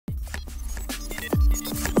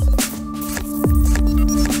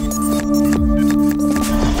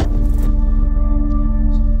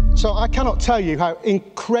cannot tell you how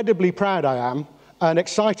incredibly proud I am and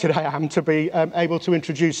excited I am to be able to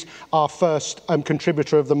introduce our first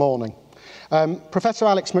contributor of the morning. Professor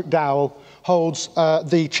Alex McDowell holds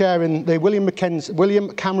the chair in the William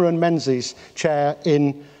Cameron Menzies Chair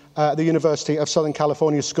in the University of Southern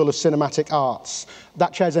California School of Cinematic Arts.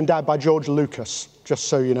 That chair is endowed by George Lucas, just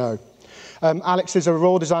so you know. Alex is a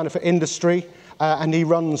raw designer for industry, and he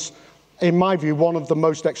runs, in my view, one of the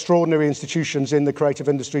most extraordinary institutions in the creative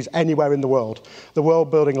industries anywhere in the world, the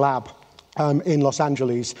World Building Lab in Los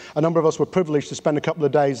Angeles. A number of us were privileged to spend a couple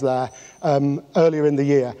of days there earlier in the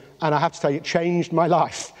year, and I have to tell you, it changed my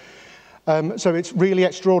life. So it's really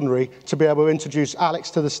extraordinary to be able to introduce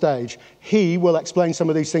Alex to the stage. He will explain some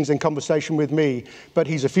of these things in conversation with me, but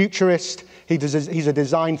he's a futurist, he's a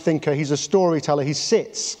design thinker, he's a storyteller. He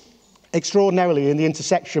sits extraordinarily in the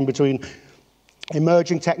intersection between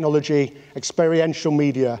emerging technology, experiential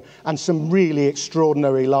media, and some really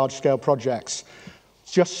extraordinary large-scale projects.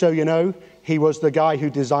 Just so you know, he was the guy who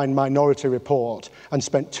designed Minority Report and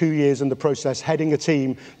spent 2 years in the process heading a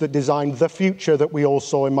team that designed the future that we all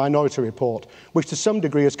saw in Minority Report, which to some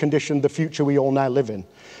degree has conditioned the future we all now live in.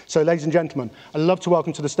 So, ladies and gentlemen, I'd love to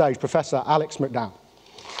welcome to the stage Professor Alex McDowell.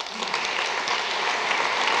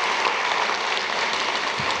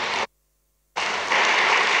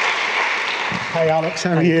 Hey Alex,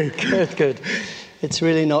 how are you? Good, good. It's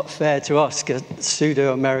really not fair to ask a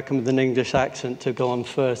pseudo-American with an English accent to go on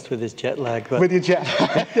first with his jet lag. But with your jet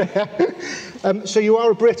lag. So you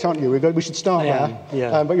are a Brit, aren't you? We should start there.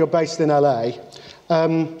 Yeah. But you're based in LA.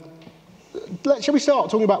 Shall we start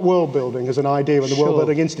talking about world building as an idea in the World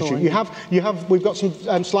Building Institute? We've got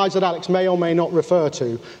some slides that Alex may or may not refer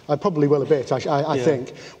to. I probably will a bit, I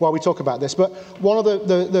think, while we talk about this. But one of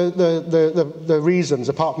the reasons,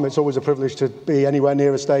 apart from it's always a privilege to be anywhere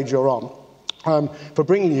near a stage you're on, for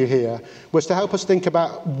bringing you here, was to help us think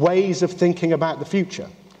about ways of thinking about the future.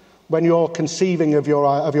 When you're conceiving of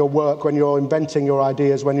your work, when you're inventing your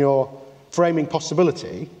ideas, when you're framing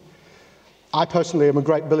possibility, I personally am a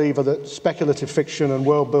great believer that speculative fiction and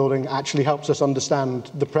world building actually helps us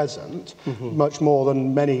understand the present much more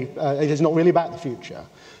than many. It is not really about the future.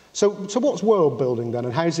 So what's world building then,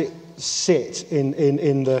 and how does it sit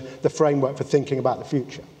in the framework for thinking about the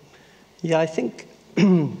future? Yeah, I think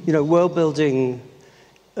world building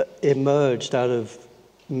emerged out of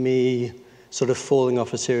me sort of falling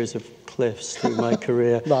off a series of cliffs through my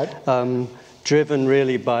career. Right. Driven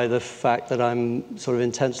really by the fact that I'm sort of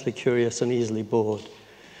intensely curious and easily bored.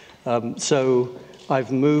 So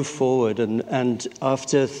I've moved forward, and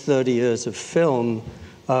after 30 years of film,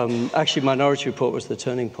 actually Minority Report was the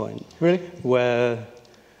turning point. Really? Where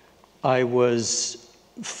I was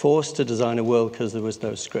forced to design a world because there was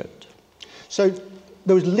no script. So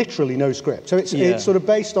there was literally no script. So it's sort of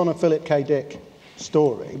based on a Philip K. Dick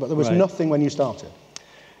story, but there was nothing when you started.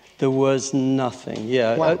 There was nothing,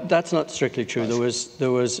 yeah. Wow. That's not strictly true.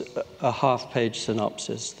 There was a half-page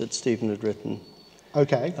synopsis that Stephen had written.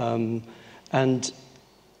 Okay. And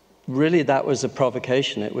really that was a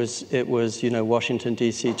provocation. It was Washington,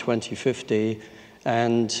 D.C. 2050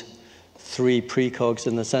 and 3 precogs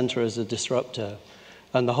in the center as a disruptor.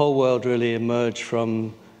 And the whole world really emerged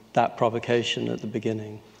from that provocation at the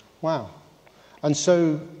beginning. Wow. And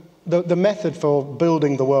so the method for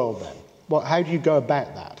building the world then, how do you go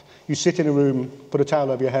about that? You sit in a room, put a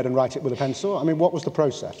towel over your head and write it with a pencil? I mean, what was the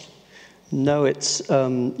process? No, it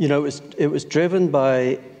was driven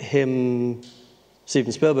by him,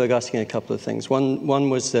 Steven Spielberg, asking a couple of things. One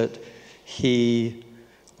was that he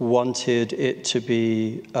wanted it to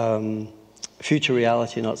be future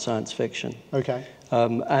reality, not science fiction. Okay.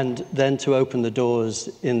 And then to open the doors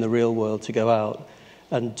in the real world to go out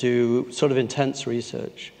and do sort of intense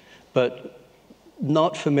research, but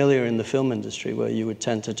not familiar in the film industry where you would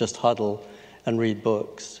tend to just huddle and read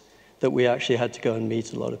books, that we actually had to go and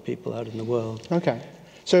meet a lot of people out in the world. Okay.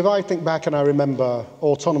 So if I think back and I remember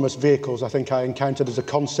autonomous vehicles, I think I encountered as a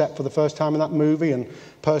concept for the first time in that movie, and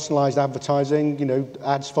personalised advertising,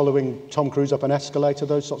 ads following Tom Cruise up an escalator,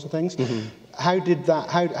 those sorts of things. How did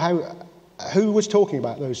that, who was talking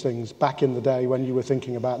about those things back in the day when you were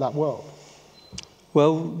thinking about that world?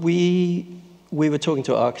 Well, we were talking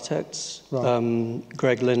to architects, right.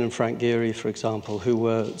 Greg Lynn and Frank Geary, for example, who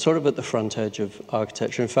were sort of at the front edge of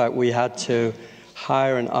architecture. In fact, we had to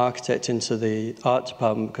hire an architect into the art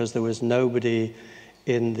department because there was nobody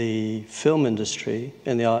in the film industry,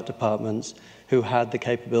 in the art departments, who had the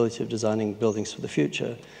capability of designing buildings for the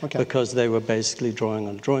future, because they were basically drawing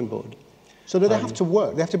on a drawing board. So do they have to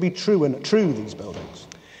work? They have to be true, these buildings?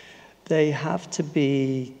 They have to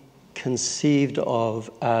be conceived of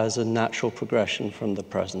as a natural progression from the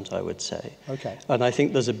present, I would say. Okay. And I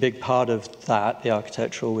think there's a big part of that, the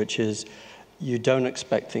architectural, which is you don't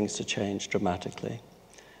expect things to change dramatically.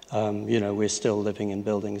 You know, we're still living in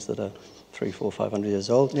buildings that are 300, 400, 500 years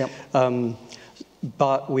old. Yep.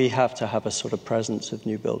 But we have to have a sort of presence of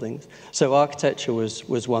new buildings. So architecture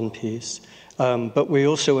was one piece. But we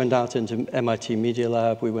also went out into MIT Media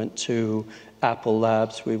Lab. We went to Apple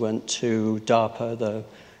Labs. We went to DARPA,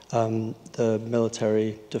 the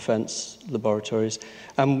military defense laboratories.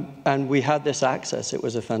 And we had this access. It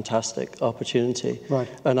was a fantastic opportunity. Right.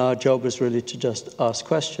 And our job was really to just ask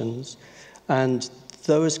questions. And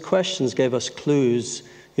those questions gave us clues.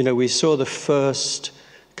 You know, we saw the first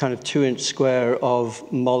kind of 2-inch square of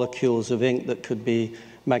molecules of ink that could be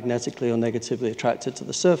magnetically or negatively attracted to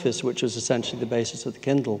the surface, which was essentially the basis of the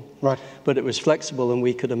Kindle. Right. But it was flexible, and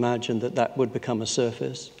we could imagine that that would become a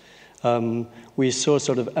surface. We saw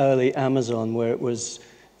sort of early Amazon, where it was,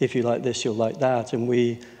 if you like this, you'll like that, and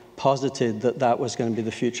we posited that that was going to be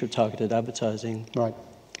the future of targeted advertising. Right.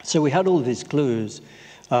 So we had all of these clues.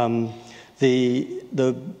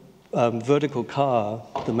 The vertical car,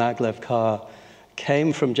 the maglev car,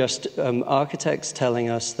 came from just architects telling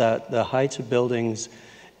us that the height of buildings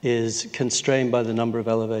is constrained by the number of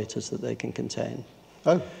elevators that they can contain.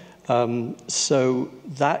 Oh. So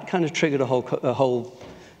that kind of triggered a whole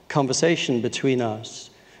conversation between us,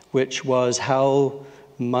 which was how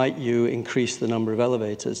might you increase the number of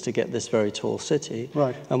elevators to get this very tall city?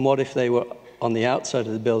 Right. And what if they were on the outside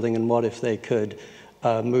of the building, and what if they could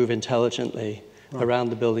move intelligently around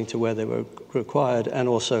the building to where they were required, and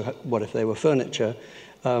also what if they were furniture?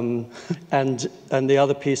 And the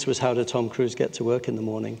other piece was, how did Tom Cruise get to work in the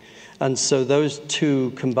morning? And so those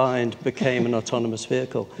two combined became an autonomous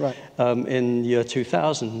vehicle right. In year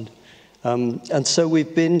 2000. And so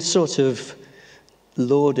we've been sort of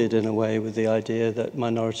lauded in a way with the idea that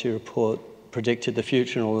Minority Report predicted the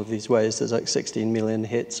future in all of these ways. There's like 16 million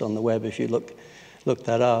hits on the web if you look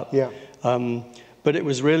that up. Yeah. But it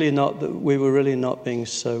was really not that we were really not being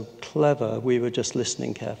so clever. We were just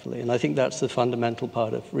listening carefully. And I think that's the fundamental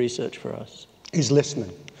part of research for us. Is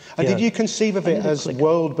listening. And Yeah. did you conceive of it as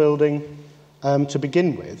world building to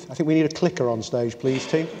begin with? I think we need a clicker on stage, please,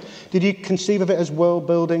 team. Did you conceive of it as world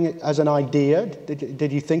building as an idea?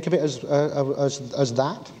 Did you think of it as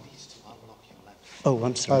that? Oh,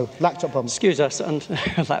 I'm sorry. Oh, laptop problem. Excuse us,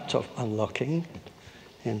 laptop unlocking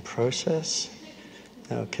in process.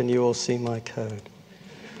 Now, can you all see my code?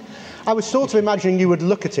 I was sort of imagining you would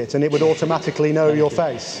look at it and it would automatically know your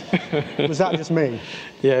face. Was that just me?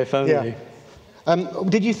 Yeah, if only. Yeah.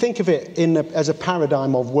 Did you think of it as a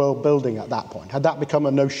paradigm of world building at that point? Had that become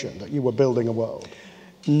a notion that you were building a world?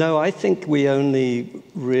 No, I think we only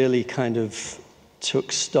really kind of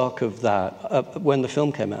took stock of that when the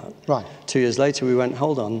film came out. Right. 2 years later, we went,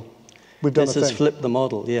 hold on. We've done this a has thing. flipped the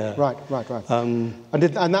model, yeah. Right. And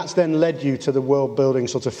that's then led you to the world building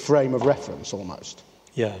sort of frame of reference almost.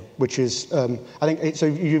 Yeah. Which is, I think, so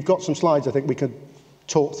you've got some slides I think we could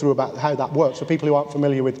talk through about how that works for people who aren't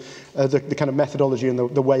familiar with the kind of methodology and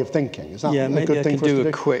the way of thinking. Is that a good thing for us to do?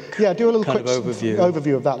 A quick do a little kind quick of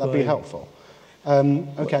overview of that. That'd be helpful.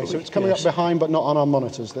 Okay, so it's coming up behind, but not on our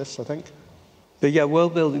monitors, this, I think. But yeah,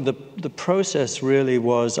 world building, the process really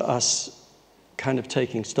was us kind of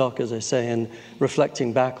taking stock, as I say, and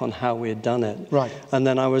reflecting back on how we had done it. Right. And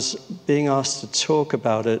then I was being asked to talk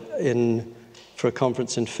about it for a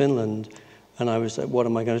conference in Finland, and I was like, what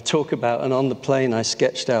am I going to talk about? And on the plane, I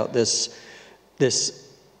sketched out this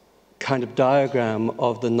kind of diagram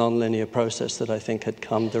of the nonlinear process that I think had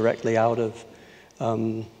come directly out of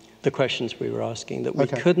the questions we were asking, that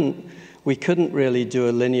we couldn't really do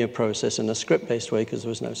a linear process in a script-based way because there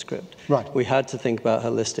was no script. Right. We had to think about a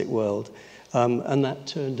holistic world. And that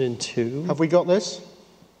turned into... Have we got this?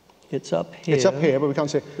 It's up here. It's up here, but we can't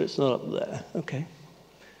see it. But it's not up there. Okay.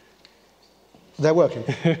 They're working.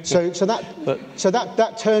 So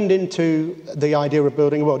that turned into the idea of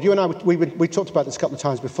building a world. You and I, we talked about this a couple of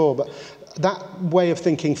times before, but that way of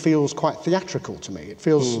thinking feels quite theatrical to me. It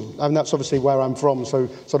feels, and that's obviously where I'm from, so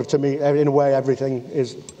sort of to me, in a way, everything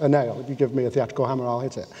is a nail. If you give me a theatrical hammer, I'll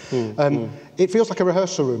hit it. It feels like a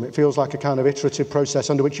rehearsal room. It feels like a kind of iterative process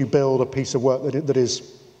under which you build a piece of work that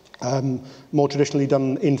is more traditionally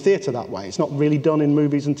done in theatre that way. It's not really done in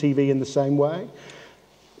movies and TV in the same way.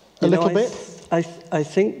 A little bit? I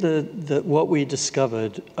think that what we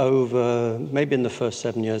discovered over, maybe in the first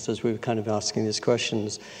 7 years as we were kind of asking these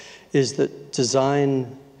questions, is that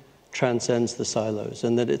design transcends the silos,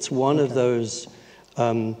 and that it's one of those,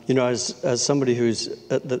 as somebody who's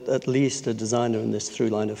at least a designer in this through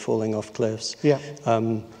line of falling off cliffs,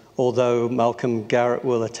 although Malcolm Garrett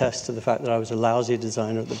will attest to the fact that I was a lousy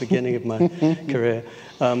designer at the beginning of my career.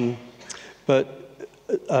 I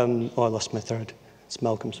lost my thread. It's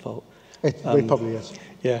Malcolm's fault. It probably is.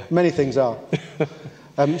 Yeah. Many things are.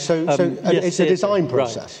 Yes, it's a design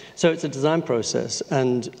process. Right. So it's a design process,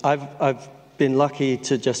 and I've been lucky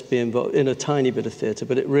to just be involved in a tiny bit of theatre,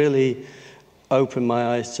 but it really opened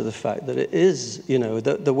my eyes to the fact that it is, you know,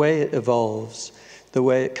 the way it evolves, the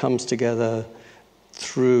way it comes together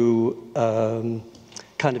through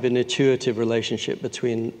kind of an intuitive relationship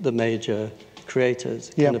between the major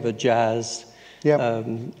creators, kind of a jazz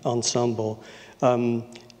ensemble.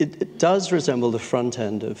 It does resemble the front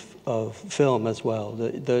end of film as well.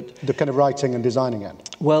 The kind of writing and designing end?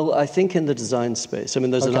 Well, I think in the design space, I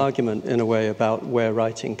mean, there's an argument in a way about where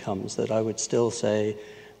writing comes, that I would still say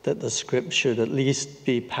that the script should at least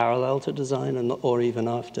be parallel to design or even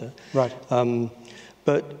after. Right.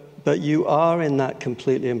 But you are in that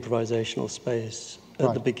completely improvisational space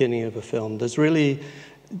at the beginning of a film.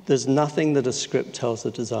 There's nothing that a script tells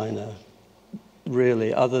the designer,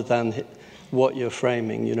 really, other than what you're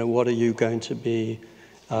framing. You know, what are you going to be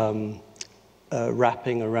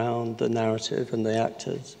wrapping around the narrative and the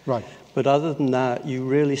actors? Right. But other than that, you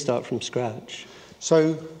really start from scratch.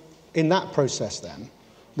 So, in that process, then,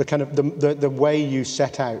 the kind of the way you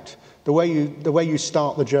set out, the way you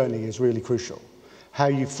start the journey is really crucial. How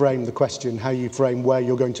you frame the question, how you frame where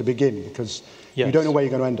you're going to begin, because you don't know where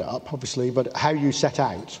you're going to end up, obviously, but how you set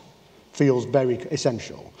out feels very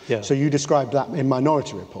essential. Yeah. So you described that in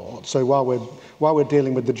Minority Report. So while we're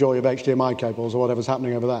dealing with the joy of HDMI cables or whatever's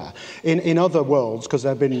happening over there, in other worlds, because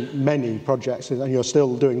there have been many projects and you're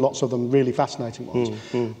still doing lots of them, really fascinating ones.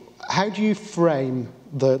 How do you frame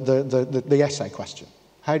the essay question?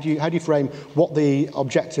 How do you frame what the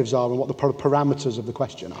objectives are and what the parameters of the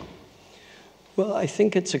question are? Well, I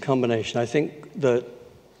think it's a combination. I think that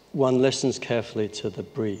one listens carefully to the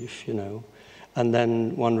brief, you know, and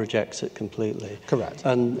then one rejects it completely. Correct.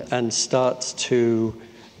 And starts to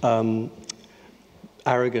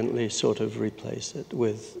arrogantly sort of replace it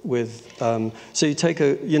with so you take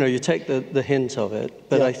the hint of it,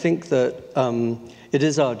 but I think that it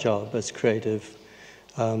is our job as creative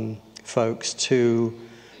folks to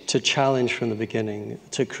challenge from the beginning,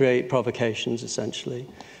 to create provocations, essentially.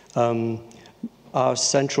 Our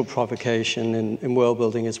central provocation in world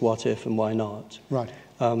building is what if and why not. Right.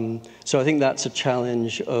 So I think that's a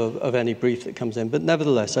challenge of any brief that comes in. But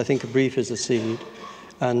nevertheless, I think a brief is a seed,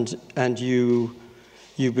 and you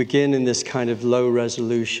begin in this kind of low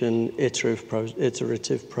resolution,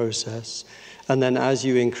 iterative process. And then as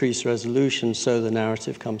you increase resolution, so the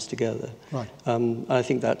narrative comes together. Right. I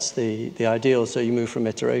think that's the ideal. So you move from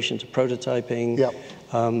iteration to prototyping. Yep.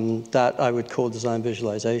 That I would call design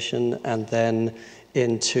visualization, and then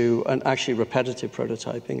into an actually repetitive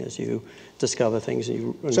prototyping as you discover things.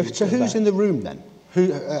 So who's in the room then?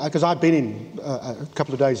 Because I've been in a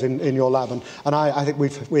couple of days in your lab, and I think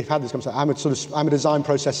we've had this conversation. I'm a design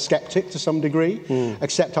process skeptic to some degree,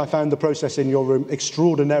 except I found the process in your room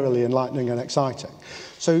extraordinarily enlightening and exciting.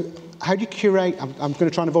 So how do you curate? I'm going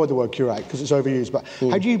to try and avoid the word curate because it's overused, but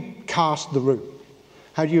how do you cast the room?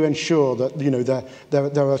 How do you ensure that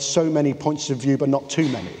there are so many points of view but not too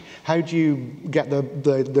many? How do you get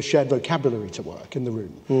the shared vocabulary to work in the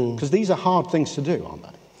room? Because these are hard things to do, aren't they?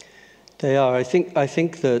 They are. I think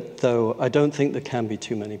that, though, I don't think there can be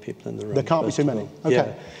too many people in the room. There can't be too many. Okay.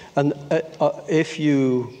 Yeah. And if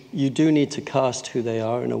you do need to cast who they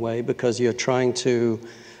are in a way, because you're trying to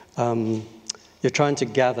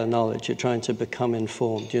gather knowledge. You're trying to become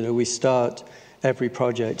informed. You know, we start every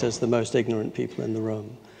project as the most ignorant people in the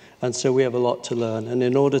room, and so we have a lot to learn. And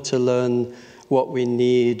in order to learn what we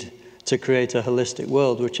need to create a holistic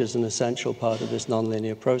world, which is an essential part of this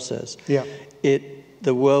nonlinear process,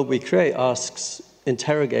 the world we create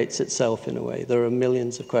interrogates itself in a way. There are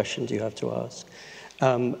millions of questions you have to ask.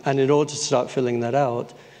 And in order to start filling that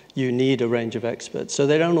out, you need a range of experts. So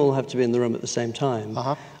they don't all have to be in the room at the same time.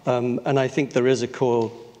 And I think there is a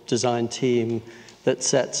core design team that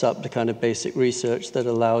sets up the kind of basic research that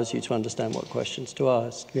allows you to understand what questions to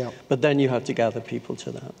ask. But then you have to gather people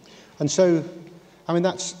to that. And so, I mean,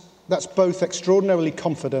 that's both extraordinarily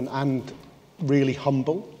confident and really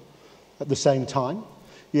humble at the same time.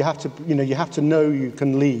 You have to know you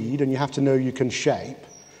can lead, and you have to know you can shape,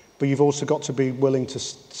 but you've also got to be willing to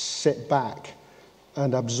sit back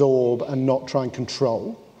and absorb and not try and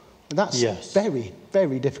control. And that's a very,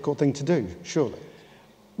 very difficult thing to do, surely.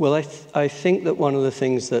 Well, I think that one of the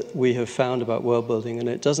things that we have found about world building, and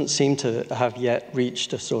it doesn't seem to have yet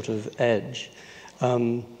reached a sort of edge,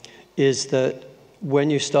 is that when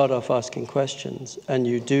you start off asking questions and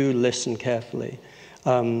you do listen carefully,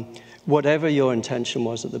 Whatever your intention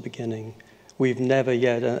was at the beginning, we've never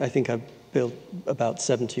yet, I think I've built about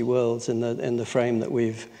 70 worlds in the frame that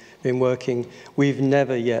we've been working. We've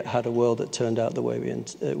never yet had a world that turned out the way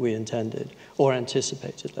we intended, or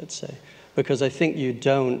anticipated, let's say. Because I think you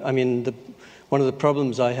don't, I mean, one of the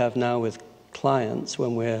problems I have now with clients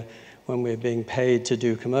when we're being paid to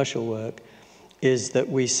do commercial work is that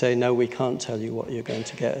we say, no, we can't tell you what you're going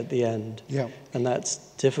to get at the end. Yeah. And that's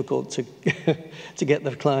difficult to to get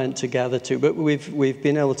the client to gather to. But we've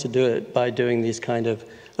been able to do it by doing these kind of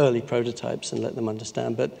early prototypes and let them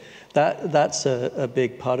understand. But that's a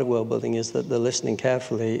big part of world building, is that the listening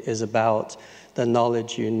carefully is about the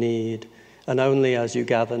knowledge you need. And only as you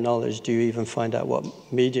gather knowledge do you even find out what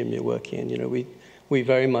medium you're working in. You know, we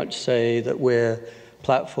very much say that we're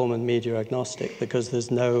platform and media agnostic, because there's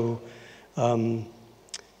no,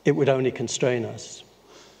 it would only constrain us.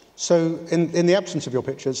 So in the absence of your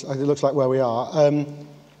pictures, it looks like where we are,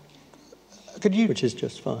 could you... Which is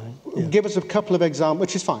just fine. Yeah. Give us a couple of examples,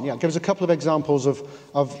 which is fine, yeah. Give us a couple of examples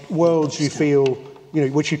of worlds you feel, you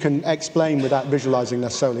know, which you can explain without visualizing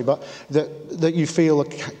necessarily, but that you feel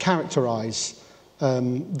characterize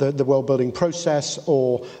the world building process,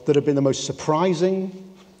 or that have been the most surprising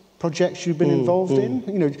projects you've been involved in?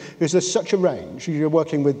 You know, because there's such a range. You're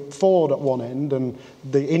working with Ford at one end and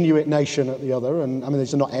the Inuit nation at the other, and I mean,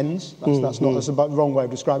 these are not ends. That's the wrong way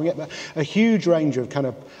of describing it, but a huge range of kind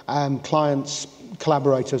of clients,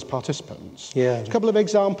 collaborators, participants. Yeah. A couple of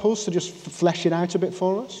examples to just flesh it out a bit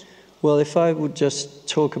for us. Well, if I would just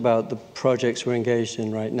talk about the projects we're engaged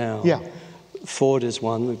in right now. Yeah. Ford is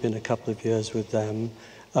one. We've been a couple of years with them.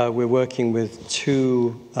 We're working with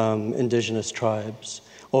 2 indigenous tribes,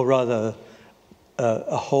 or rather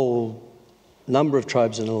a whole number of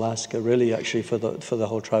tribes in Alaska, really, actually, for the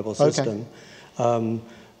whole tribal system. Okay.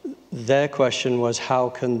 Their question was, how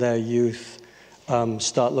can their youth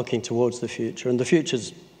start looking towards the future? And the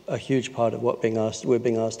future's a huge part of what we're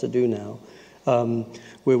being asked to do now.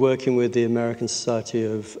 We're working with the American Society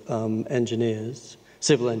of Engineers,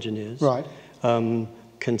 civil engineers, right.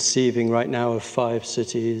 Conceiving right now of 5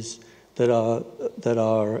 cities that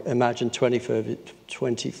are imagined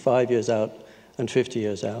 25 years out and 50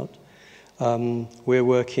 years out. We're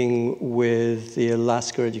working with the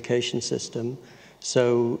Alaska education system,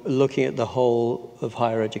 so looking at the whole of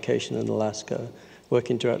higher education in Alaska,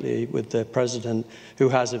 working directly with the president, who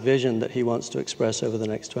has a vision that he wants to express over the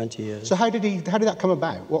next 20 years. So how did that come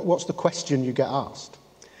about? What's the question you get asked?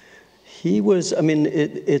 He was, I mean,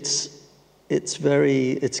 it's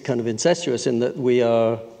kind of incestuous in that we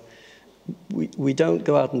don't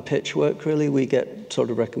go out and pitch work, really. We get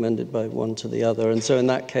sort of recommended by one to the other. And so in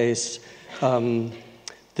that case,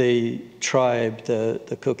 the tribe,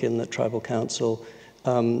 the Cook Inlet Tribal Council,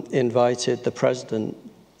 invited the president,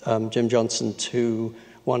 Jim Johnson, to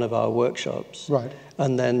one of our workshops. Right.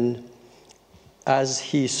 And then as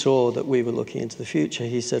he saw that we were looking into the future,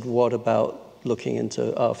 he said, what about looking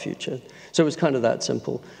into our future? So it was kind of that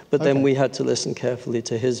simple. But then we had to listen carefully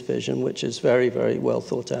to his vision, which is very, very well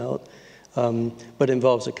thought out, but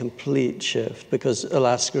involves a complete shift, because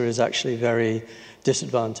Alaska is actually very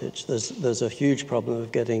disadvantaged. There's a huge problem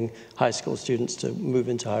of getting high school students to move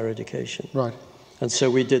into higher education. Right. And so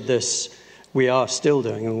we did this, we are still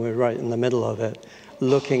doing, and we're right in the middle of it,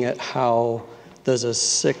 looking at how there's a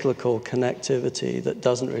cyclical connectivity that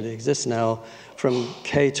doesn't really exist now from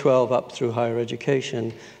K-12 up through higher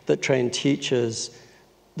education, that train teachers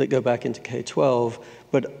that go back into K-12,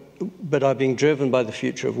 but are being driven by the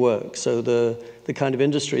future of work. So the kind of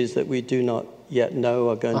industries that we do not yet know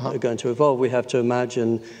are going to evolve. We have to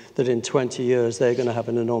imagine that in 20 years they're going to have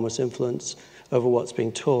an enormous influence over what's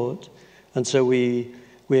being taught. And so we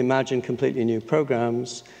imagine completely new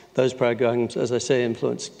programs. Those programs, as I say,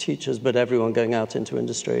 influence teachers, but everyone going out into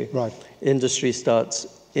industry. Right. Industry starts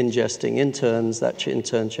ingesting interns. That in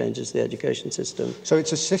turn changes the education system. So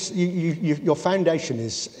it's your foundation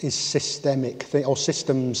is systemic or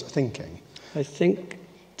systems thinking. I think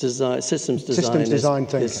systems design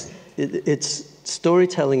thinking. It's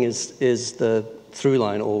storytelling is the through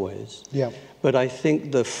line always. Yeah. But I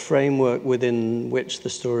think the framework within which the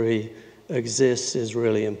story exists is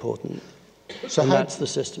really important. So that's the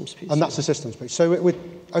systems piece. And that's the systems piece. So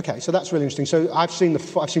okay, so that's really interesting. So I've seen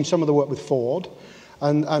some of the work with Ford,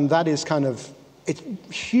 and that is kind of, it's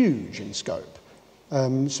huge in scope.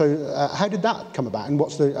 So how did that come about? And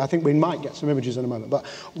I think we might get some images in a moment. But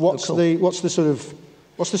what's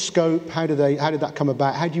the scope? How did that come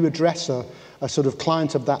about? How do you address a sort of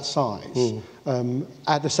client of that size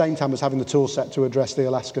at the same time as having the tool set to address the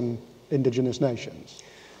Alaskan indigenous nations?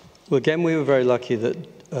 Well, again, we were very lucky that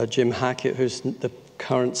Jim Hackett, who's the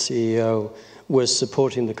current CEO, was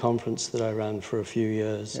supporting the conference that I ran for a few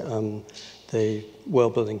years, the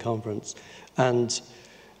World Building Conference. And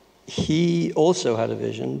he also had a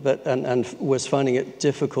vision, but and was finding it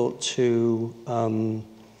difficult to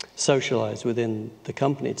socialize within the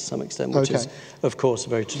company to some extent, which is, of course, a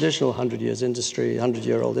very traditional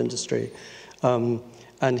 100-year-old industry.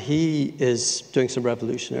 And he is doing some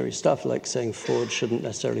revolutionary stuff, like saying Ford shouldn't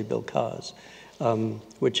necessarily build cars,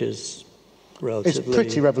 which is relatively... It's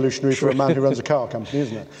pretty revolutionary for a man who runs a car company,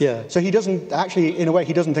 isn't it? Yeah. So he doesn't, actually, in a way,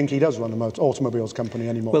 he doesn't think he does run an automobiles company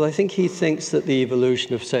anymore. Well, I think he thinks that the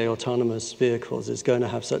evolution of, say, autonomous vehicles is going to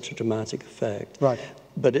have such a dramatic effect. Right.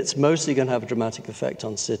 But it's mostly going to have a dramatic effect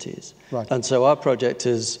on cities. Right. And so our project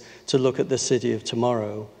is to look at the city of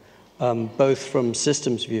tomorrow, both from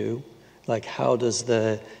systems view, like how does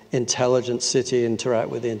the intelligent city interact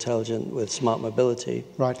with the intelligent, with smart mobility.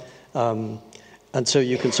 Right. And so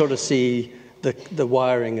you can sort of see the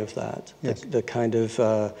wiring of that, yes. the kind of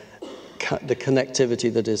the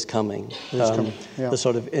connectivity that is coming, the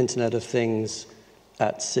sort of Internet of Things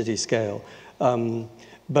at city scale.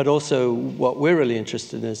 But also what we're really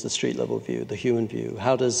interested in is the street level view, the human view.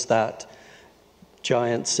 How does that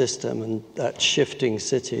giant system and that shifting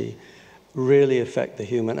city really affect the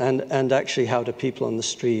human? And actually, how do people on the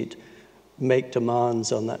street make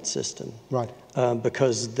demands on that system? Right.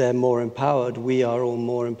 Because they're more empowered. We are all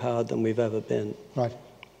more empowered than we've ever been. Right.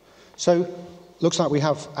 So, looks like we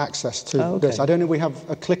have access to this. I don't know if we have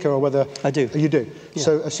a clicker or whether... I do. You do? Yeah.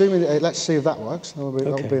 So, assuming... let's see if that works. That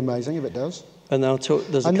would be amazing if it does. And I'll talk...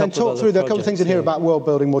 There's and a then couple talk through... There are a couple of things in here yeah. about world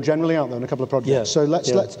building more generally, aren't there? And a couple of projects. Yeah. So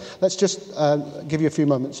let's just give you a few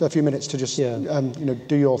minutes to just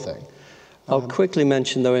do your thing. I'll quickly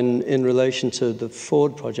mention, though, in relation to the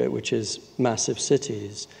Ford project, which is massive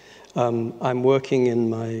cities, I'm working in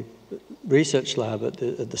my research lab at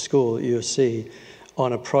the school, at USC,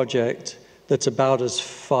 on a project that's about as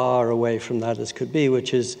far away from that as could be,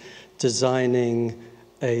 which is designing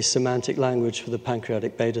a semantic language for the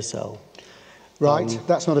pancreatic beta cell. Right,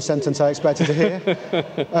 that's not a sentence I expected to hear.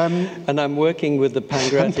 And I'm working with the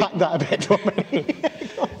pancreatic... Unpack that a bit for me.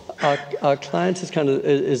 Our client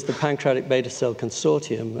is the Pancreatic Beta Cell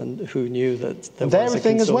Consortium, and who knew that there was a consortium. They're a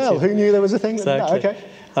thing as well. Who knew there was a thing? Exactly.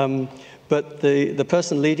 No, okay. But the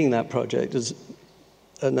person leading that project is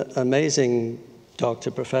an amazing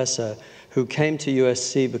doctor, professor, who came to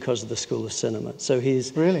USC because of the School of Cinema. So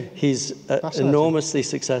he's an enormously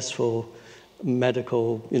successful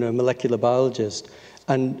medical, molecular biologist.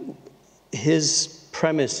 And his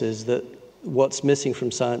premise is that what's missing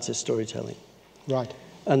from science is storytelling. Right.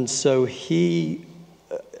 And so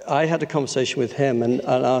I had a conversation with him and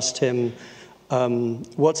asked him,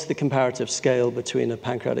 what's the comparative scale between a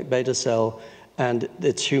pancreatic beta cell and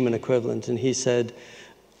its human equivalent? And he said,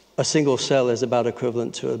 a single cell is about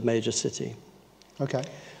equivalent to a major city. Okay.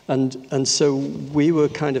 And so we were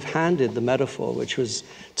kind of handed the metaphor, which was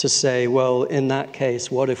to say, well, in that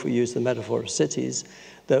case, what if we use the metaphor of cities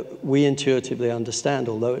that we intuitively understand,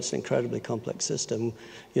 although it's an incredibly complex system.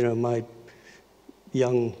 My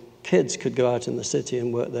young kids could go out in the city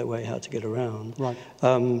and work their way how to get around. Right.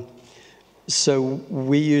 So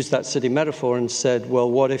we used that city metaphor and said,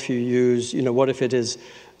 well, what if you use, what if it is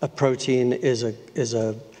a protein is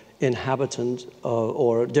a inhabitant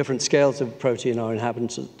or different scales of protein are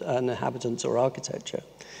inhabitants or architecture,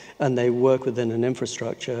 and they work within an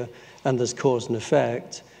infrastructure, and there's cause and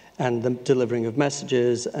effect, and the delivering of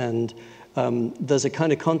messages, and there's a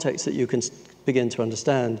kind of context that you can begin to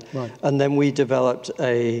understand. Right. And then we developed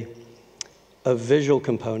a visual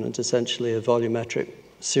component, essentially a volumetric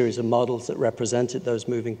series of models that represented those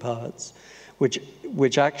moving parts,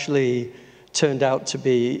 which actually turned out to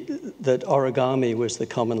be that origami was the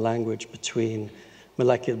common language between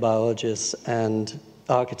molecular biologists and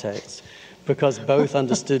architects, because both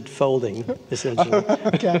understood folding, essentially.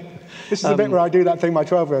 Okay. This is the bit where I do that thing my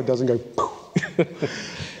 12-year-old does and go,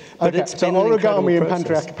 But okay, it's so been an origami and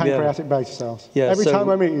process. pancreatic beta cells. Yeah, Every time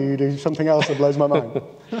I meet you, you do something else that blows my mind.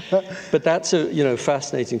 But that's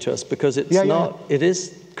fascinating to us because it's it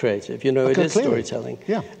is creative, it is storytelling.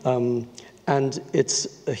 Yeah. And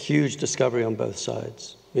it's a huge discovery on both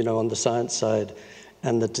sides, on the science side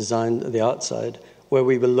and the design, the art side, where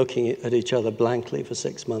we were looking at each other blankly for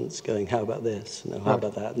 6 months, going, how about this? How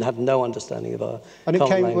about that? And have no understanding of our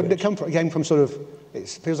common language. It came from sort of, it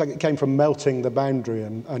feels like it came from melting the boundary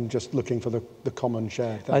and just looking for the common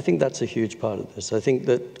shared. I think that's a huge part of this. I think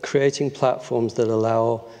that creating platforms that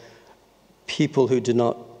allow people who do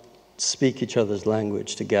not speak each other's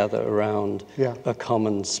language to gather around a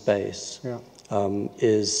common space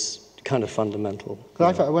is kind of fundamental.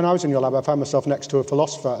 When I was in your lab, I found myself next to a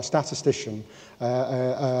philosopher, a statistician,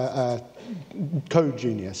 a code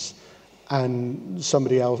genius, and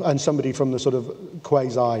somebody else, and somebody from the sort of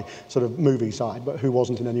quasi sort of movie side, but who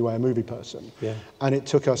wasn't in any way a movie person. Yeah. And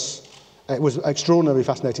it was extraordinarily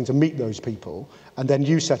fascinating to meet those people. And then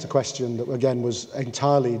you set a question that, again, was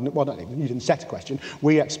entirely, well, not even, you didn't set a question.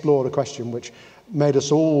 We explored a question which made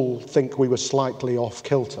us all think we were slightly off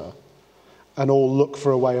kilter and all look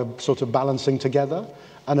for a way of sort of balancing together.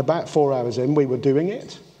 And about 4 hours in, we were doing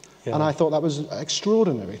it. Yeah. And I thought that was an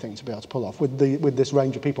extraordinary thing to be able to pull off with this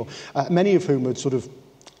range of people, many of whom were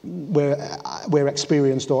were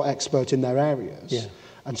experienced or expert in their areas. Yeah.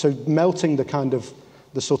 And so melting the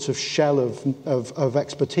sort of shell of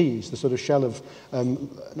expertise, the sort of shell of,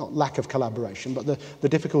 not lack of collaboration, but the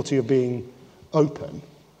difficulty of being open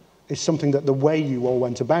is something that the way you all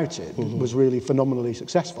went about it was really phenomenally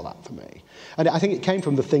successful at for me. And I think it came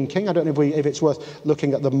from the thinking. I don't know if it's worth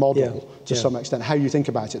looking at the model to some extent, how you think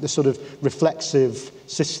about it, this sort of reflexive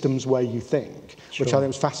systems way you think, which I think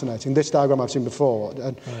was fascinating. This diagram I've seen before.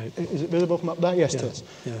 And is it visible from up there? Yes, it is.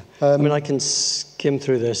 Yeah. I mean, I can skim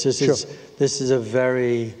through this. This is a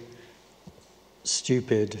very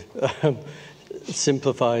stupid,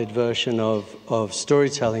 simplified version of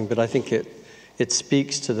storytelling, but I think it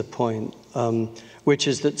speaks to the point, which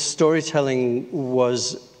is that storytelling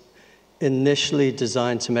was initially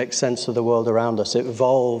designed to make sense of the world around us. It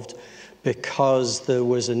evolved because there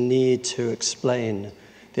was a need to explain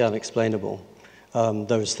the unexplainable.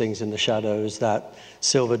 Those things in the shadows, that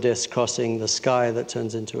silver disc crossing the sky that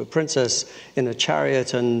turns into a princess in a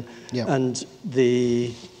chariot, and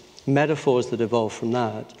the metaphors that evolved from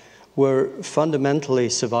that were fundamentally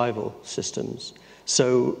survival systems.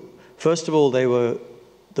 So first of all, they were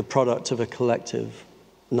the product of a collective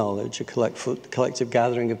knowledge, a collective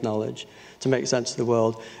gathering of knowledge to make sense of the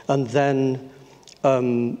world, and then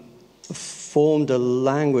formed a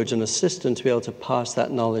language and a system to be able to pass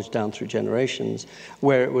that knowledge down through generations,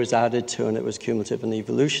 where it was added to and it was cumulative and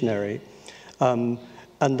evolutionary. And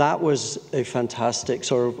that was a fantastic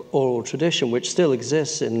sort of oral tradition, which still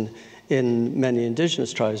exists in many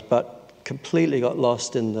indigenous tribes, but completely got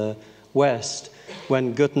lost in the West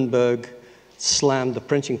when Gutenberg slammed the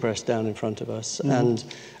printing press down in front of us, and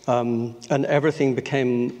everything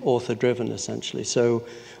became author-driven, essentially. So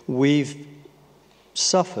we've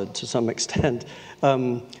suffered, to some extent,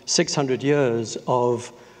 600 years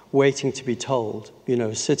of waiting to be told,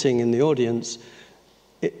 sitting in the audience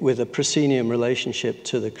with a proscenium relationship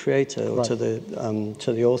to the creator or to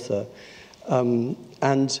the author.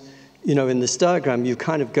 And, in this diagram, you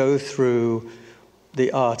kind of go through the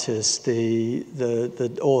artist, the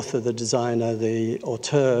author, the designer, the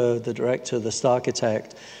auteur, the director, the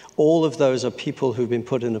architect. All of those are people who've been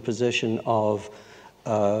put in a position of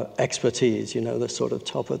expertise, the sort of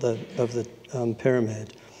top of the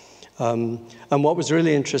pyramid. And what was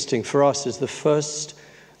really interesting for us is the first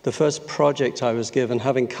project I was given,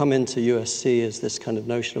 having come into USC as this kind of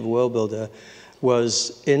notion of a world builder,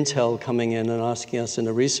 was Intel coming in and asking us in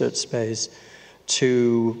a research space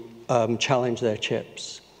to challenge their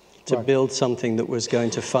chips, to build something that was going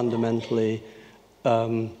to fundamentally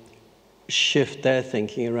shift their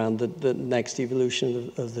thinking around the next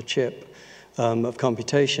evolution of the chip, of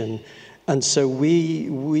computation. And so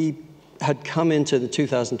we had come into the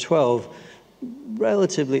 2012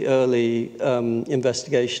 relatively early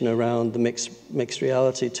investigation around the mixed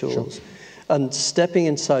reality tools. Sure. And stepping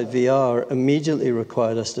inside VR immediately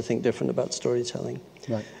required us to think different about storytelling.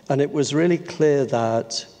 Right. And it was really clear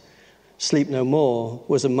that Sleep No More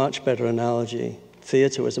was a much better analogy.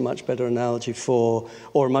 Theater was a much better analogy or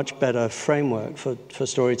a much better framework for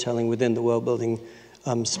storytelling within the world-building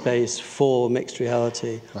space for mixed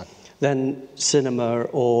reality than cinema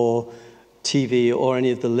or TV or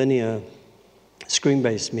any of the linear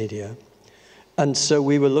screen-based media. And so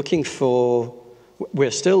we're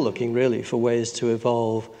still looking really for ways to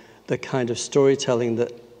evolve the kind of storytelling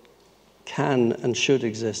that can and should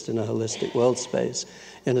exist in a holistic world space,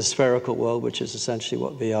 in a spherical world, which is essentially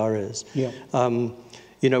what VR is. Yeah.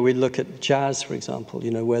 We look at jazz, for example,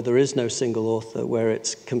 where there is no single author, where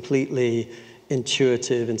it's completely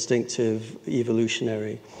intuitive, instinctive,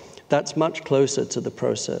 evolutionary. That's much closer to the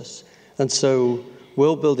process. And so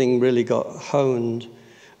world building really got honed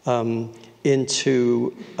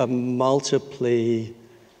into a multiply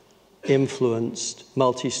influenced,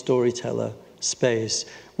 multi-storyteller space,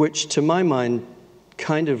 which to my mind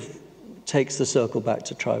kind of takes the circle back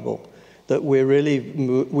to tribal. That we've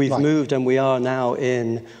moved and we are now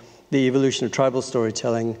in the evolution of tribal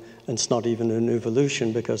storytelling, and it's not even an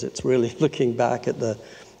evolution because it's really looking back at the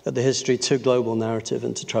the history to global narrative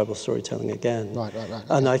and to tribal storytelling again. Right.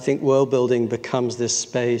 And I think world building becomes this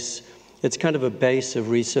space. It's kind of a base of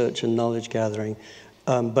research and knowledge gathering,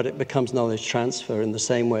 but it becomes knowledge transfer in the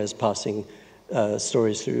same way as passing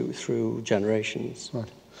stories through generations. Right.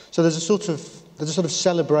 So there's a sort of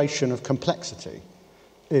celebration of complexity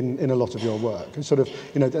in a lot of your work. And sort of,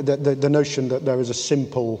 the notion that there is a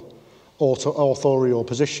simple authorial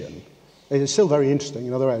position. It's still very interesting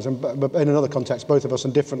in other areas, but in another context, both of us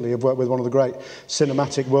and differently have worked with one of the great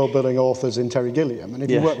cinematic world-building authors in Terry Gilliam. And if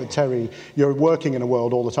you work with Terry, you're working in a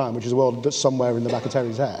world all the time, which is a world that's somewhere in the back of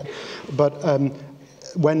Terry's head. But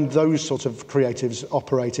when those sort of creatives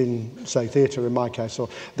operate in, say, theatre in my case, or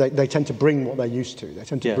they tend to bring what they're used to. They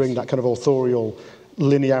tend to bring that kind of authorial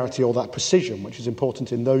linearity or that precision, which is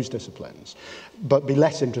important in those disciplines, but be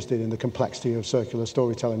less interested in the complexity of circular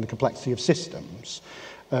storytelling, the complexity of systems,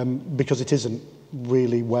 because it isn't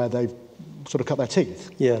really where they've sort of cut their teeth.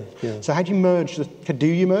 Yeah. So how do you merge? Do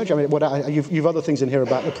you merge? I mean, you've other things in here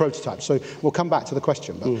about the prototype, so we'll come back to the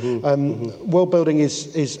question. But world building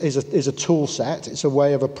is a tool set. It's a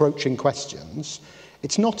way of approaching questions.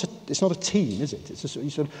 It's not a team, is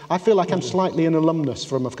it? I feel like I'm slightly an alumnus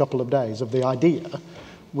from a couple of days of the idea,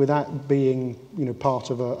 without being part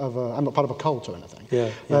of a. I'm not part of a cult or anything.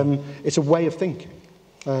 Yeah. It's a way of thinking.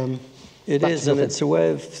 It is, and it's a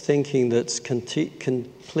way of thinking that's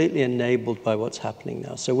completely enabled by what's happening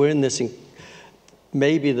now. So we're in this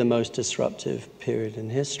maybe the most disruptive period in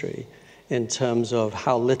history in terms of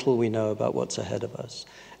how little we know about what's ahead of us,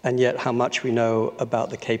 and yet how much we know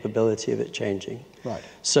about the capability of it changing. Right.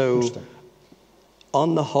 So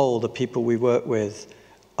on the whole, the people we work with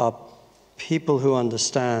are people who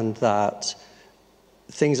understand that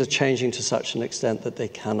things are changing to such an extent that they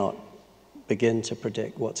cannot begin to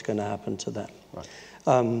predict what's going to happen to them. Right.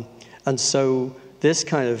 And so this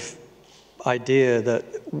kind of idea that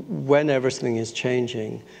when everything is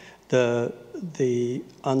changing, the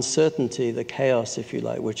uncertainty, the chaos, if you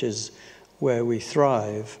like, which is where we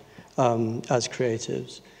thrive as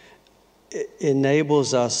creatives,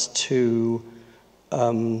 enables us to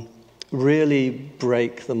really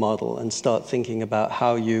break the model and start thinking about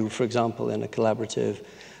how you, for example, in a collaborative,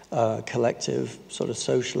 collective, sort of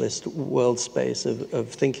socialist world space of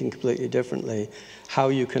thinking completely differently, how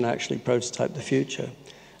you can actually prototype the future.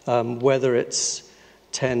 Whether it's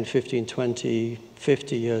 10, 15, 20,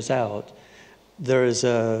 50 years out, there is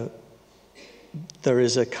a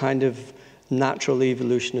kind of natural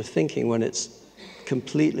evolution of thinking when it's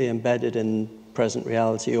completely embedded in present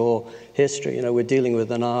reality or history. We're dealing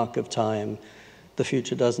with an arc of time. The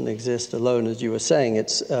future doesn't exist alone, as you were saying.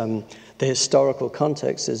 It's the historical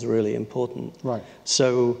context is really important. Right.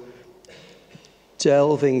 So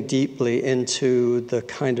delving deeply into the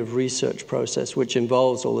kind of research process which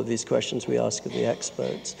involves all of these questions we ask of the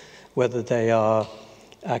experts, whether they are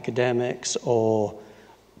academics or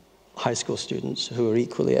high school students who are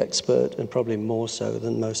equally expert and probably more so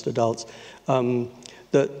than most adults,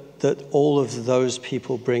 that all of those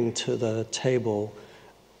people bring to the table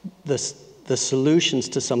the solutions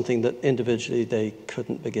to something that individually they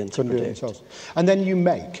couldn't begin to predict. And then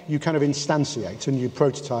you kind of instantiate and you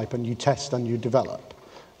prototype and you test and you develop.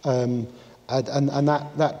 And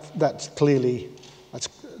that's clearly,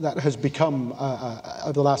 that has become,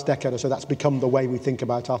 over the last decade or so, that's become the way we think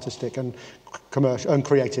about artistic and commercial and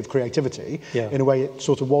creativity in a way it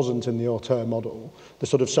sort of wasn't in the auteur model, the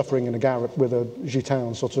sort of suffering in a garret with a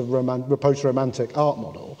gitan sort of post-romantic art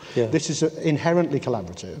model. Yeah. This is an inherently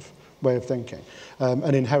collaborative way of thinking,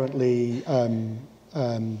 and inherently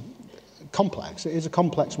complex. It is a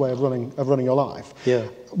complex way of running your life. Yeah.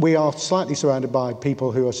 We are slightly surrounded by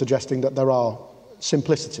people who are suggesting that there are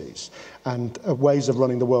simplicities and ways of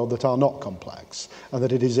running the world that are not complex, and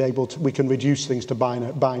that it is we can reduce things to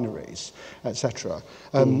binaries, etc.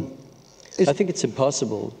 I think it's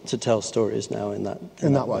impossible to tell stories now in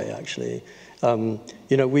that way, actually.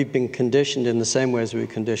 We've been conditioned in the same way as we were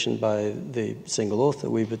conditioned by the single author.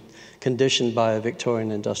 We were conditioned by a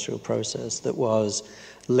Victorian industrial process that was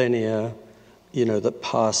linear, that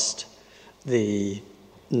passed the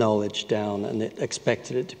knowledge down and it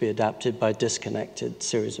expected it to be adapted by disconnected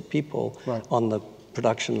series of people on the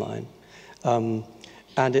production line.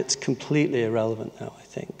 And it's completely irrelevant now, I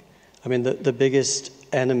think. I mean, the biggest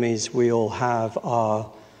enemies we all have are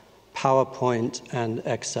PowerPoint and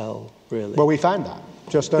Excel, really. Well, we found that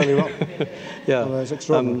just earlier on. Yeah. Well, it's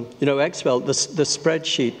extraordinary. Excel, the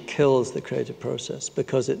spreadsheet kills the creative process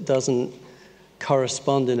because it doesn't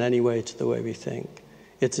correspond in any way to the way we think.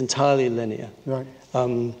 It's entirely linear. Right.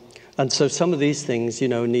 And so some of these things,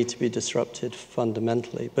 need to be disrupted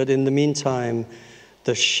fundamentally. But in the meantime,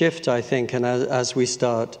 the shift, I think, and as we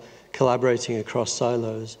start collaborating across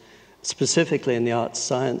silos, specifically in the arts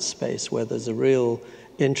science space, where there's a real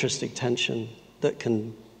interesting tension that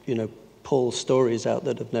can, pull stories out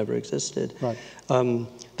that have never existed. Right.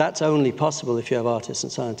 That's only possible if you have artists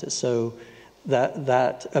and scientists. So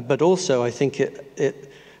but also I think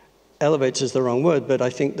it elevates is the wrong word, but I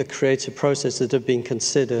think the creative process that have been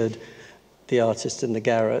considered, the artist in the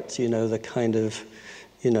garret, the kind of,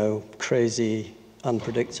 crazy,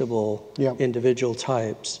 unpredictable individual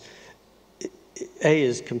types,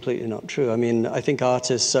 is completely not true. I mean, I think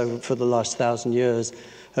artists for the last 1,000 years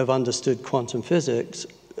have understood quantum physics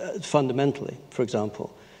fundamentally, for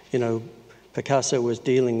example. Picasso was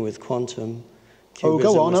dealing with quantum.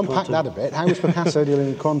 Go on, unpack that a bit. How was Picasso dealing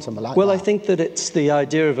with quantum? I think that it's the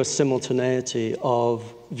idea of a simultaneity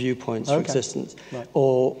of viewpoints for existence, right.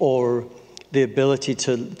 or the ability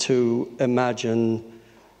to imagine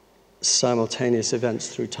simultaneous events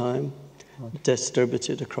through time, right.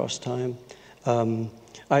 distributed across time.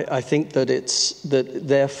 I think that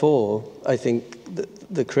therefore, I think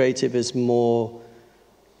the creative is more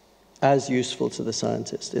as useful to the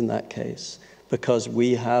scientist in that case, because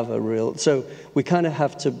we have so we kind of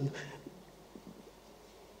have to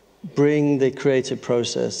bring the creative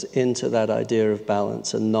process into that idea of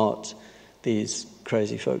balance and not these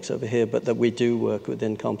crazy folks over here, but that we do work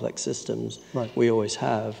within complex systems. Right. We always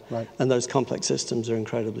have. Right. And those complex systems are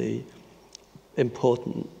incredibly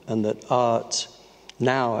important, and that art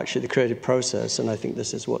now, actually the creative process, and I think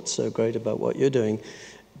this is what's so great about what you're doing,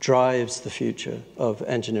 drives the future of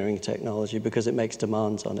engineering and technology because it makes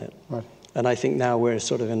demands on it. Right. And I think now we're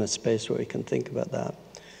sort of in a space where we can think about that.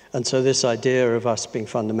 And so this idea of us being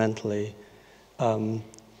fundamentally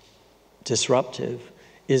disruptive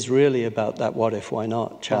is really about that what if, why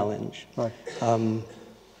not challenge. Right.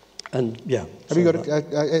 And yeah. Have you got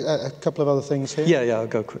a couple of other things here? Yeah, I'll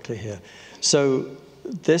go quickly here. So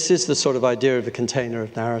this is the sort of idea of a container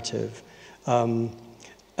of narrative.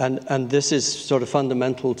 And this is sort of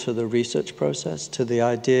fundamental to the research process, to the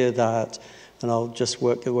idea that, and I'll just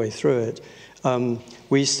work the way through it,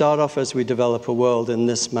 we start off as we develop a world in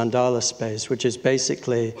this mandala space, which is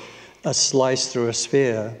basically a slice through a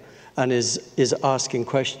sphere and is asking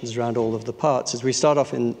questions around all of the parts. As we start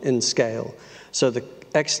off in scale, so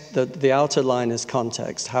the outer line is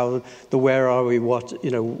context, how the where are we,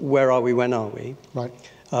 where are we, when are we? Right.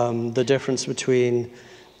 The difference between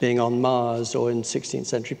being on Mars or in 16th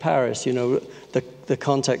century Paris, the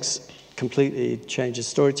context completely changes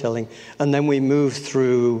storytelling. And then we move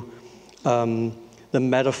through the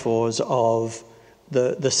metaphors of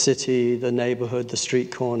the city, the neighborhood, the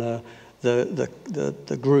street corner,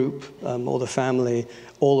 the group or the family,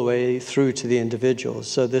 all the way through to the individuals.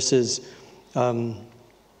 So this is,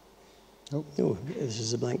 this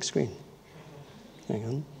is a blank screen. Hang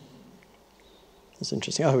on. That's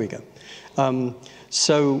interesting. Oh, here we go.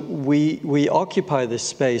 So we occupy this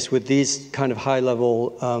space with these kind of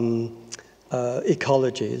high-level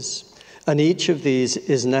ecologies, and each of these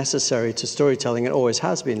is necessary to storytelling. It always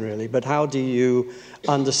has been, really. But how do you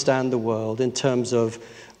understand the world in terms of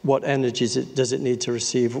what energies does it need to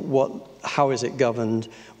receive? How is it governed?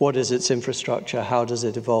 What is its infrastructure? How does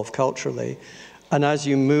it evolve culturally? And as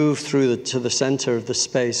you move through to the center of the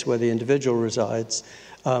space where the individual resides,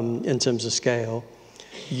 in terms of scale,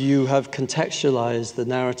 you have contextualized the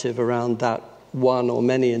narrative around that one or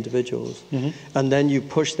many individuals. Mm-hmm. And then you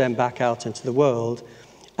push them back out into the world,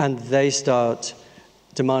 and they start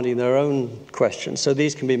demanding their own questions. So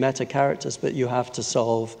these can be meta characters, but you have to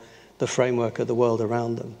solve the framework of the world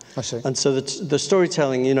around them. I see. And so the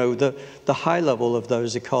storytelling, the high level of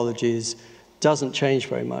those ecologies doesn't change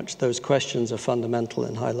very much. Those questions are fundamental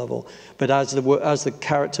and high level. But as the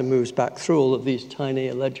character moves back through all of these tiny,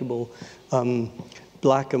 illegible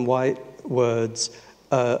black and white words,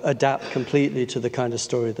 adapt completely to the kind of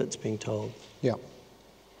story that's being told. Yeah.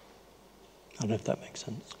 I don't know if that makes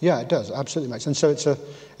sense. Yeah, it does. Absolutely makes sense. So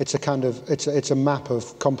it's a map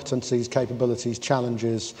of competencies, capabilities,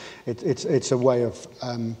 challenges. It's a way of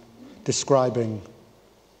describing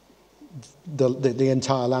the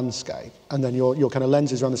entire landscape, and then your kind of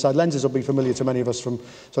lenses are on the side. Lenses will be familiar to many of us from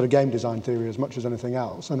sort of game design theory as much as anything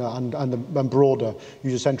else, and broader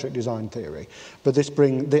user-centric design theory. But this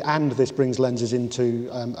brings lenses into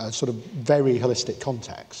a sort of very holistic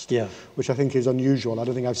context, which I think is unusual. I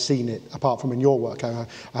don't think I've seen it apart from in your work. I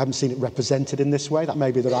haven't seen it represented in this way. That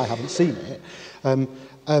may be that I haven't seen it.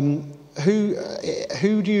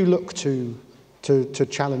 Who do you look to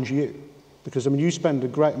challenge you? Because, I mean, you spend a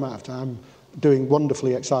great amount of time doing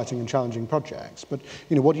wonderfully exciting and challenging projects, but,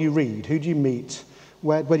 what do you read? Who do you meet?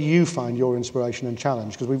 where do you find your inspiration and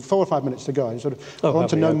challenge? Because we've 4 or 5 minutes to go. And I want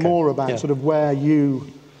to know more about sort of where you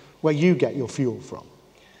get your fuel from.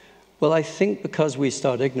 Well, I think because we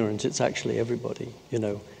start ignorant, it's actually everybody. You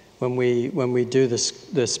know, when we do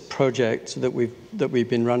this project that we've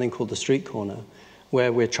been running called the Street Corner,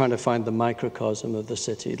 where we're trying to find the microcosm of the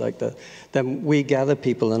city, then we gather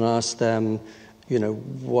people and ask them, you know,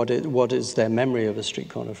 what is their memory of a street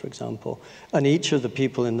corner, for example. And each of the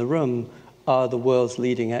people in the room are the world's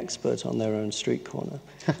leading expert on their own street corner.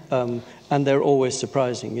 And they're always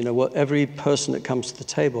surprising. You know, every person that comes to the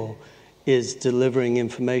table is delivering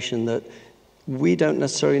information that we don't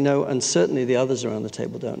necessarily know, and certainly the others around the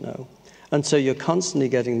table don't know. And so you're constantly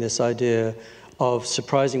getting this idea of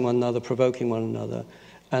surprising one another, provoking one another.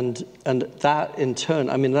 And that, in turn,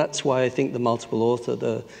 I mean, that's why I think the multiple author,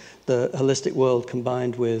 the holistic world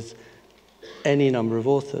combined with any number of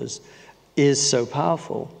authors, is so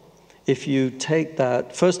powerful. If you take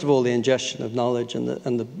that, first of all, the ingestion of knowledge and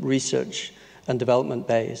the research and development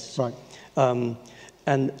base, right.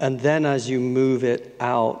 And then as you move it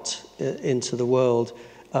out into the world,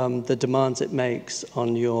 the demands it makes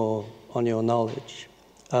on your knowledge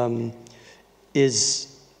is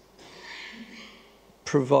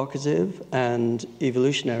provocative and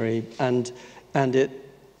evolutionary, and it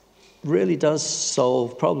really does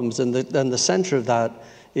solve problems. And the center of that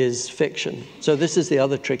is fiction. So this is the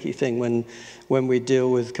other tricky thing when we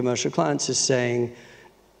deal with commercial clients, is saying,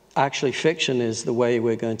 actually, fiction is the way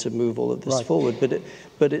we're going to move all of this forward.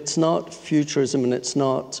 But it's not futurism, and it's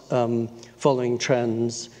not following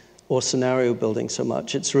trends or scenario building so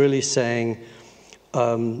much. It's really saying,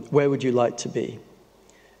 where would you like to be?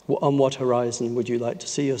 On what horizon would you like to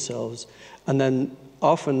see yourselves? And then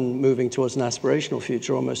often moving towards an aspirational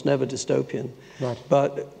future, almost never dystopian. Right.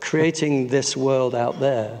 But creating this world out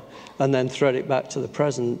there, and then thread it back to the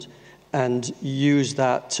present, and use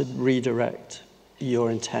that to redirect your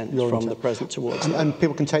intent from the present towards it. And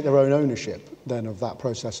people can take their own ownership then of that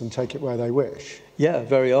process and take it where they wish. Yeah,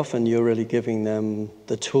 very often you're really giving them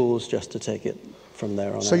the tools just to take it from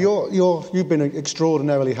there on. So you've been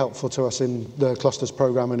extraordinarily helpful to us in the Clusters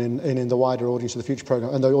programme and in the wider Audience of the Future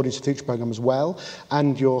programme, and the Audience of the Future programme as well.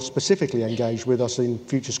 And you're specifically engaged with us in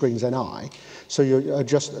Future Screens NI. So you're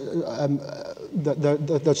just there's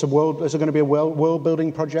going to be a world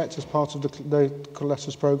building project as part of the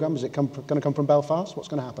Clusters programme. Is it going to come from Belfast? What's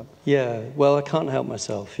going to happen? Yeah, well, I can't help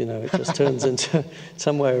myself. You know, it just turns into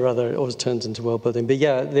some way or other. It always turns into world building. But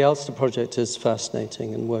yeah, the Ulster project is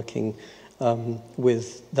fascinating, and working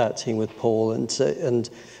with that team, with Paul, and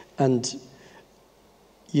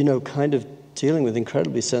you know, kind of dealing with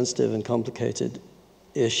incredibly sensitive and complicated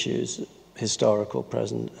issues, historical,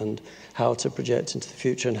 present, and how to project into the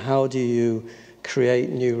future, and how do you create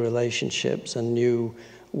new relationships and new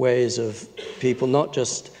ways of people, not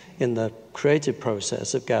just in the creative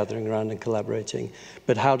process of gathering around and collaborating,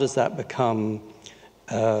 but how does that become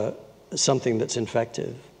something that's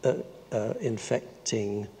infecting the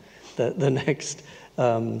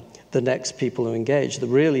next people who engage. The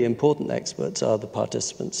really important experts are the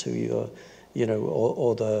participants who you're, you know,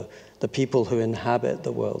 or the people who inhabit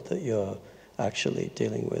the world that you're actually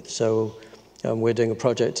dealing with. So we're doing a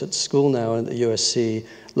project at school now at the USC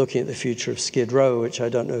looking at the future of Skid Row, which I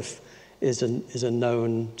don't know if is a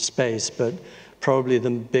known space, but probably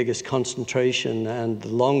the biggest concentration and the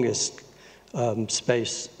longest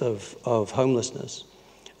space of homelessness.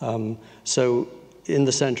 So in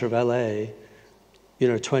the center of LA, you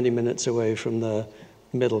know, 20 minutes away from the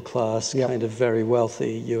middle class, kind of very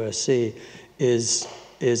wealthy USC, is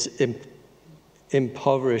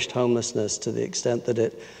impoverished homelessness to the extent that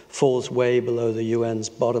it falls way below the UN's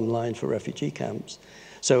bottom line for refugee camps.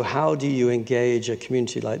 So how do you engage a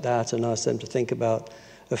community like that and ask them to think about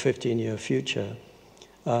a 15-year future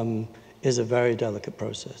is a very delicate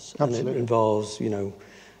process. Absolutely. And it involves, you know,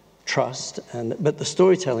 trust, but the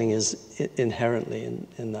storytelling is inherently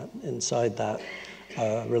inside that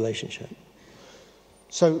relationship.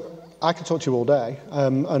 So I could talk to you all day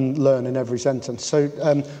and learn in every sentence.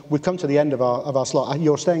 So we've come to the end of our slot.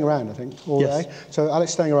 You're staying around, I think, all day. So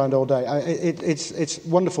Alex staying around all day. It's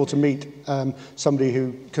wonderful to meet somebody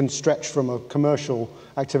who can stretch from a commercial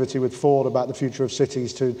activity with Ford about the future of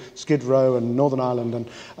cities to Skid Row and Northern Ireland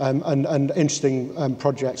and interesting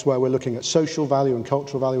projects where we're looking at social value and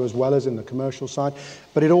cultural value as well as in the commercial side.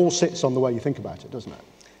 But it all sits on the way you think about it, doesn't it?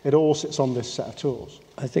 It all sits on this set of tools.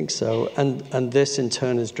 I think so. And this, in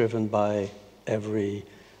turn, is driven by every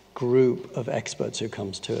group of experts who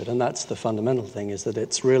comes to it. And that's the fundamental thing, is that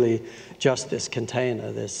it's really just this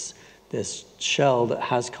container, this shell that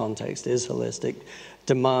has context, is holistic,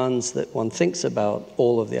 demands that one thinks about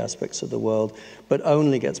all of the aspects of the world, but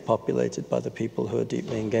only gets populated by the people who are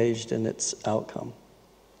deeply engaged in its outcome.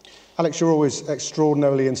 Alex, you're always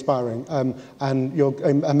extraordinarily inspiring, and you're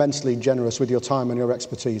immensely generous with your time and your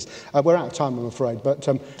expertise. We're out of time, I'm afraid, but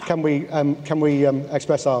can we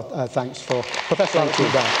express our thanks for Professor Alex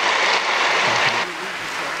McDowell?